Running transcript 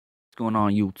going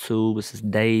on YouTube? This is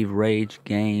Dave Rage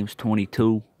Games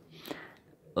 22.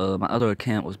 My other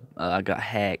account was I got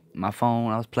hacked. My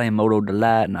phone, I was playing Moto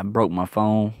Delight and I broke my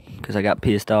phone because I got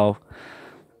pissed off.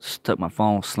 Just took my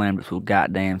phone, slammed it to a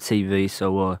goddamn TV.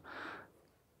 So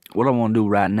what I want to do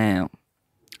right now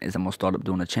is I'm gonna start up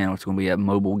doing a channel. It's gonna be a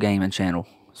mobile gaming channel.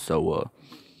 So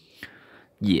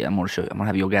yeah, I'm gonna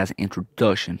have you guys an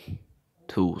introduction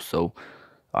to. So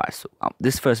alright, so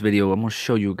this first video, I'm gonna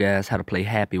show you guys how to play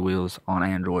Happy Wheels on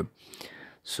Android.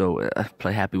 So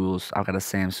play Happy Wheels. I've got a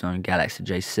Samsung Galaxy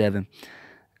J7, and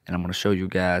I'm gonna show you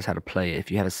guys how to play it.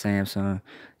 If you have a Samsung,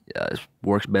 it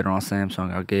works better on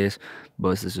Samsung, I guess. But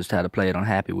this is just how to play it on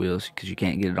Happy Wheels because you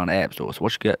can't get it on the App Store. So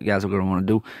what you guys are gonna want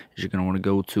to do is you're gonna want to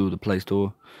go to the Play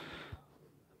Store.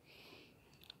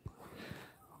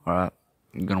 Alright,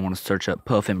 you're gonna want to search up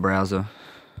Puffin browser,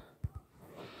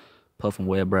 Puffin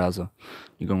web browser.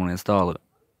 You're gonna want to install it.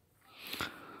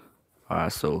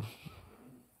 Alright, so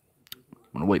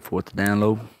I'm gonna wait for it to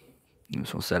download. I'm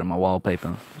just gonna set up my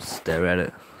wallpaper, stare at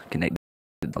it, connect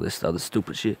all this other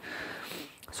stupid shit.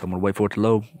 So I'm gonna wait for it to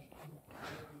load.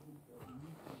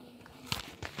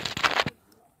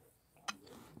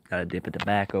 Got a dip of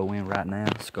tobacco in right now.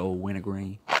 Skull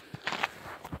wintergreen.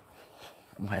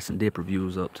 I'm gonna have some dip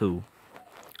reviews up too.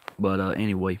 But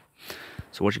anyway,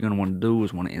 so what you're gonna want to do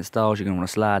is want to install. You're gonna want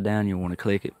to slide down. You want to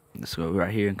click it. Let's go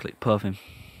right here and click Puffin.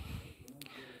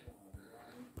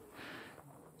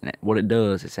 And what it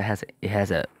does is it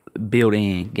has a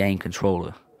built-in game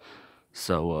controller.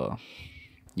 So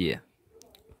yeah.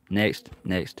 Next.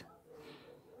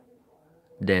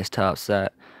 Desktop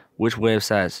site. Which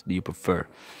websites do you prefer?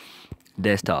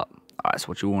 Desktop. Alright, so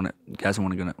what you guys are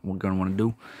gonna want to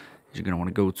do is you're gonna want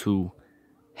to go to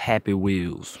Happy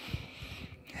Wheels.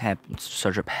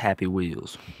 Search up Happy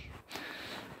Wheels.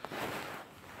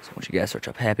 So once you guys search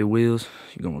up Happy Wheels,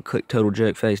 you're gonna click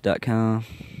TotalJerkface.com.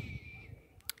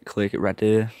 Click it right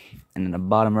there, and in the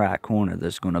bottom right corner,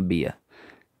 there's gonna be a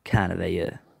kind of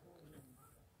a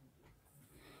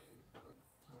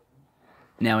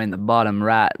now in the bottom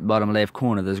left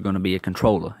corner, there's gonna be a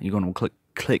controller. You're gonna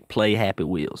click Play Happy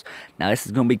Wheels. Now this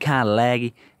is gonna be kind of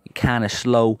laggy, kind of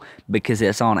slow because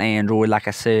it's on Android, like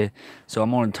I said. So I'm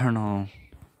gonna turn on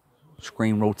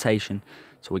screen rotation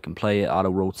so we can play it, auto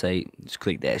rotate. Just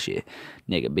click that shit,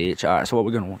 nigga bitch. Alright, so what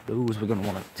we're gonna want to do is we're gonna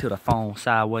want to tilt the phone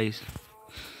sideways.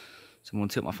 So I'm gonna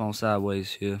tilt my phone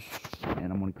sideways here,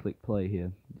 and I'm gonna click play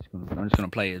here. I'm just gonna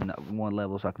play it one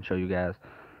level so I can show you guys.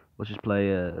 Let's just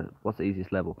play what's the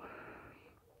easiest level?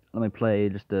 Let me play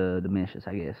just the Dimensions,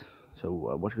 I guess. So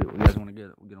what you guys want to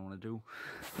do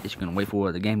is you're gonna wait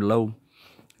for the game to load.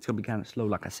 It's gonna be kind of slow,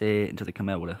 like I said, until they come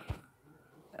out with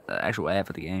a actual ad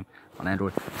for the game on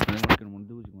Android. And then what you're gonna want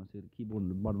to do is you're gonna see the keyboard in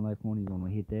the bottom left corner. You're gonna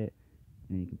want to hit that, and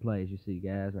then you can play. As you see,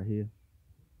 guys, right here.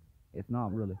 It's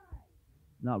not really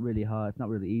hard. It's not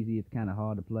really easy. It's kind of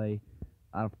hard to play.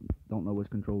 I don't know which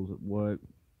controls work,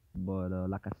 but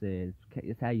like I said,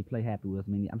 it's how you play Happy Wheels.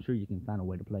 I mean, I'm sure you can find a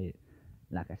way to play it,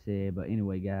 like I said. But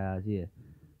anyway, guys, yeah,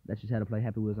 that's just how to play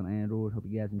Happy Wheels on Android. Hope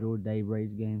you guys enjoyed. Dave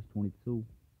Rage Games 22.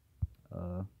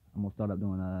 I'm gonna start up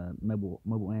doing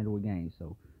mobile Android games.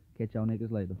 So catch y'all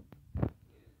niggas later.